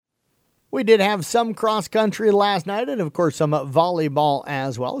We did have some cross-country last night and, of course, some volleyball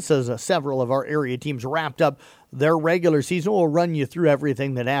as well. It says several of our area teams wrapped up their regular season. We'll run you through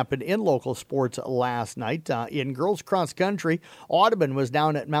everything that happened in local sports last night. In girls cross-country, Audubon was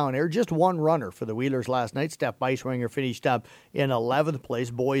down at Mount Air. Just one runner for the Wheelers last night. Steph Beiswinger finished up in 11th place.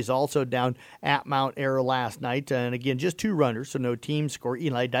 Boys also down at Mount Air last night. And again, just two runners, so no team score.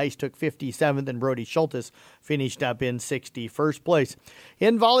 Eli Dice took 57th, and Brody Schultes finished up in 61st place.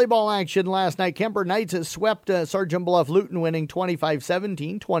 In volleyball action last night, Kemper Knights swept Sergeant Bluff Luton, winning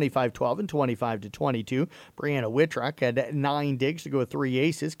 25-17, 25-12, and 25-22. Brianna Whitrock had 9 digs to go with 3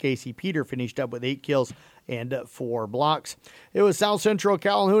 aces. Casey Peter finished up with 8 kills and 4 blocks. It was South Central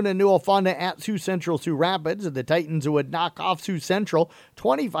Calhoun and New Fonda at Sioux Central Sioux Rapids. The Titans would knock off Sioux Central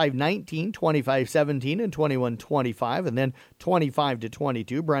 25-19, 25-17, and 21-25, and then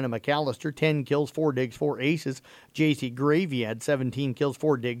 25-22. Brenna McAllister, 10 kills, 4 digs, 4 aces. J.C. Gravy had 17 kills,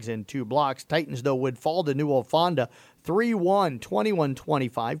 4 digs, and 2 blocks. Titans, though, would fall to New Fonda 3-1,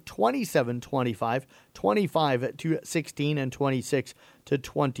 21-25, 27-25, 25-16, and 26-24.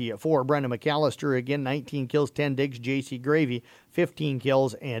 Brenna McAllister, again, 19 kills, 10 digs. J.C. Gravy, 15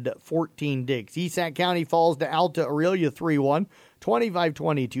 kills and 14 digs. Esac County falls to Alta Aurelia 3-1,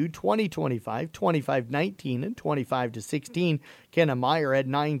 25-22, 20-25, 25-19, and 25-16. Kenna Meyer had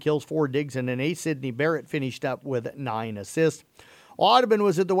 9 kills, 4 digs, and an ace. Sydney Barrett finished up with 9 assists. Audubon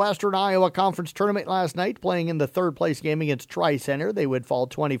was at the Western Iowa Conference Tournament last night, playing in the third-place game against Tri-Center. They would fall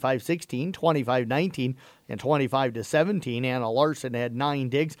 25-16, 25-19, and 25-17. Anna Larson had 9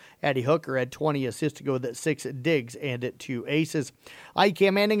 digs. Addie Hooker had 20 assists to go with 6 digs and 2 aces.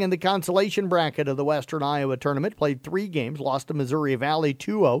 ICAM Manning in the consolation bracket of the Western Iowa Tournament played 3 games, lost to Missouri Valley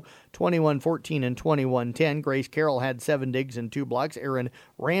 2-0, 21-14, and 21-10. Grace Carroll had 7 digs and 2 blocks. Aaron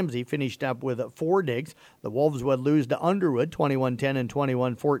Ramsey finished up with 4 digs. The Wolves would lose to Underwood 21-10 and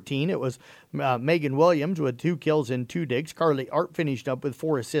 21-14. It was Megan Williams with 2 kills and 2 digs. Carly Art finished up with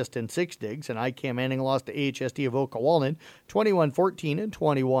 4 assists and 6 digs. And ICAM Manning lost to AHST of Oka Walnut 21-14 and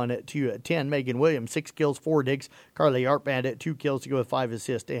 21-10. Megan Williams, 6 kills, 4 digs. Carly Art had 2 kills to go with 5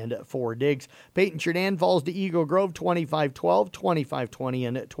 assists and 4 digs. Peyton Chernan falls to Eagle Grove 25-12, 25-20,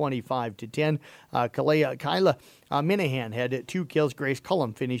 and 25-10. Kyla Minahan had 2 kills. Grace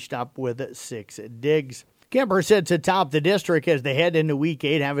Cullum finished up with 6 digs. Kemper sits atop the district as they head into Week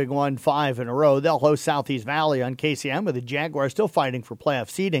 8, having won 5 in a row. They'll host Southeast Valley on KCIM, with the Jaguars still fighting for playoff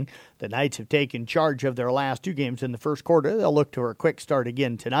seeding. The Knights have taken charge of their last 2 games in the first quarter. They'll look to a quick start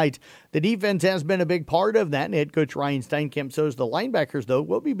again tonight. The defense has been a big part of that, and head coach Ryan Steinkamp says the linebackers, though,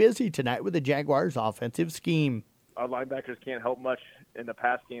 will be busy tonight with the Jaguars' offensive scheme. Our linebackers can't help much in the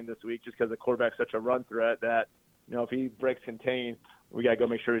pass game this week just because the quarterback's such a run threat that, if he breaks contain, we got to go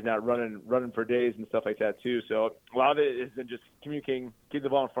make sure he's not running for days and stuff like that too. So a lot of it is in just communicating, keep the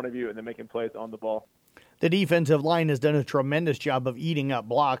ball in front of you, and then making plays on the ball. The defensive line has done a tremendous job of eating up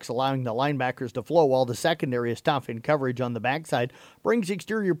blocks, allowing the linebackers to flow, while the secondary is tough in coverage on the backside. Brings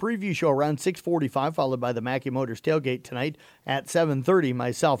Exterior Preview Show around 6:45, followed by the Mackey Motors Tailgate tonight at 7:30.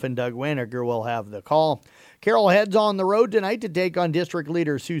 Myself and Doug Waniger will have the call. Carroll heads on the road tonight to take on district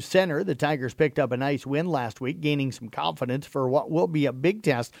leader Sioux Center. The Tigers picked up a nice win last week, gaining some confidence for what will be a big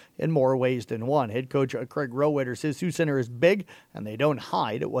test in more ways than one. Head coach Craig Rowetter says Sioux Center is big, and they don't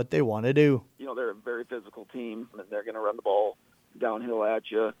hide at what they want to do. They're a very physical team, and they're going to run the ball downhill at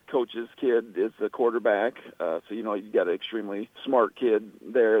you. Coach's kid is the quarterback, so you got an extremely smart kid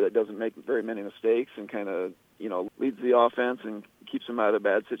there that doesn't make very many mistakes and kind of leads the offense and keeps them out of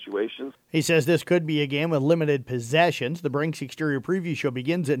bad situations. He says this could be a game with limited possessions. The Brinks Exterior Preview Show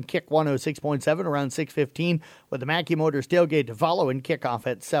begins in Kick 106.7 around 6:15 with the Mackey Motors Tailgate to follow, and kickoff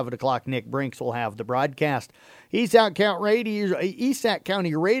at 7 o'clock. Nick Brinks will have the broadcast. Esac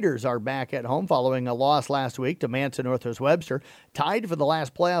County Raiders are back at home following a loss last week to Manson Northwest Webster. Tied for the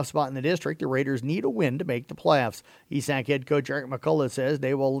last playoff spot in the district, the Raiders need a win to make the playoffs. Esac head coach Eric McCullough says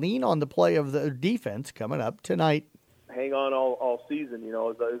they will lean on the play of the defense coming up tonight. Hang on all season,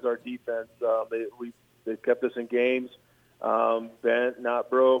 is our defense. They've kept us in games, bent, not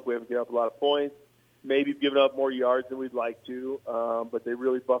broke. We haven't given up a lot of points. Maybe given up more yards than we'd like to, but they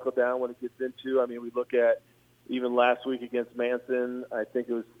really buckle down when it gets into. We look at even last week against Manson, I think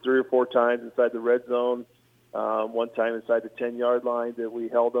it was 3 or 4 times inside the red zone, one time inside the 10-yard line that we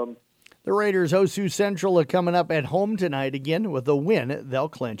held them. The Raiders host Sioux Central are coming up at home tonight. Again, with a win, they'll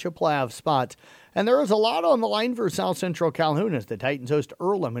clinch a playoff spot. And there is a lot on the line for South Central Calhoun as the Titans host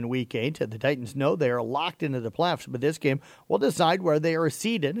Earlham in Week 8. The Titans know they are locked into the playoffs, but this game will decide where they are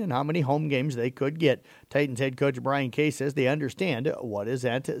seeded and how many home games they could get. Titans head coach Brian Kay says they understand what is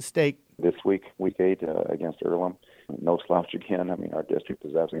at stake. This week, Week 8 against Earlham, no slouch again. Our district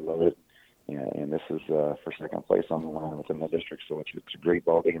is absolutely loaded. and this is for second place on the line within the district. So it's a great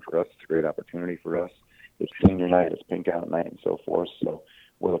ball game for us. It's a great opportunity for us. It's senior night, it's pink out night, and so forth. So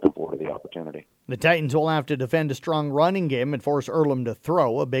we're looking forward to the opportunity. The Titans will have to defend a strong running game and force Earlham to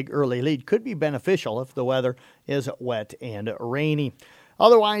throw. A big early lead could be beneficial if the weather is wet and rainy.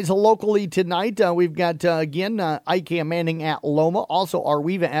 Otherwise, locally tonight, we've got, again, IKM Manning at Loma. Also,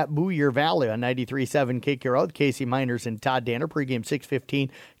 Arweva at Booyer Valley on 93.7 KCRO. Casey Miners and Todd Danner. Pregame 6:15.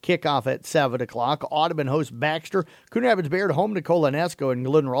 Kickoff at 7 o'clock. Audubon hosts Baxter. Coon Rapids Bayard home to Colonesco and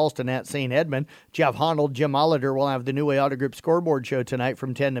Glen Ralston at St. Edmund. Jeff Honnold, Jim Oliver will have the New Way Auto Group scoreboard show tonight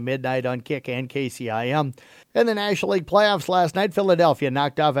from 10 to midnight on Kick and KCIM. In the National League playoffs last night, Philadelphia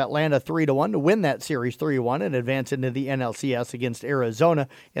knocked off Atlanta 3-1 to win that series 3-1 and advance into the NLCS against Arizona.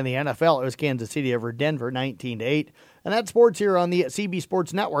 In the NFL, it was Kansas City over Denver 19-8. And that's sports here on the CB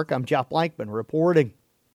Sports Network. I'm Jeff Blankman reporting.